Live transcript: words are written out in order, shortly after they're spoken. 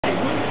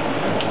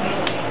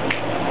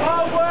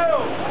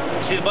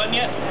See the button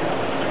yet?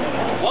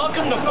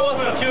 Welcome to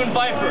 4th Platoon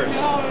Vipers.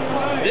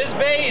 This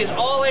bay is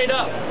all ate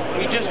up.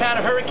 We just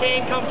had a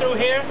hurricane come through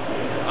here.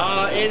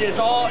 It is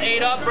all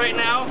ate up right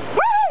now.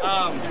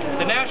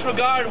 The National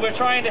Guard, we're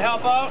trying to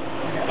help out.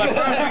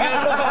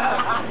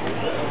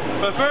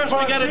 But first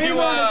we gotta do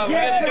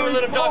a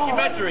little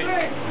documentary.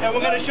 And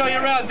we're gonna show you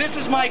around. This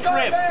is my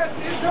crib.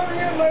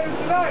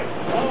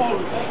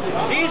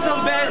 These are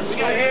the beds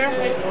over here.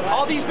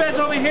 All these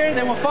beds over here,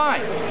 they were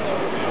fine.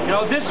 You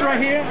know, this right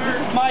here,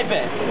 this is my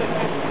bed.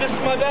 This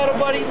is my battle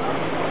buddy,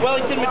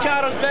 Wellington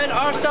Machado's bed.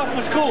 Our stuff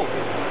was cool.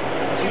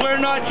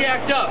 We're not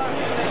jacked up.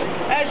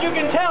 As you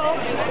can tell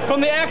from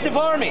the active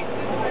army.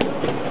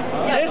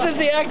 This is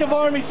the active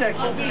army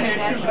section.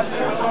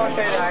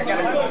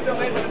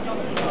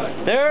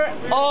 They're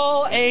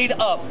all ate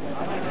up.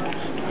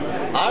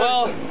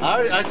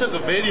 I took a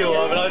video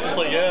of it. I was just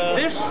like, yeah.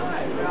 This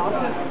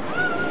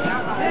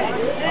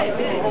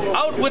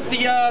out with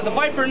the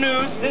Viper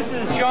News. This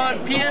is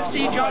John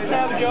PFC John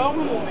Savageau,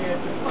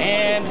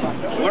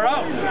 and we're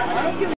out.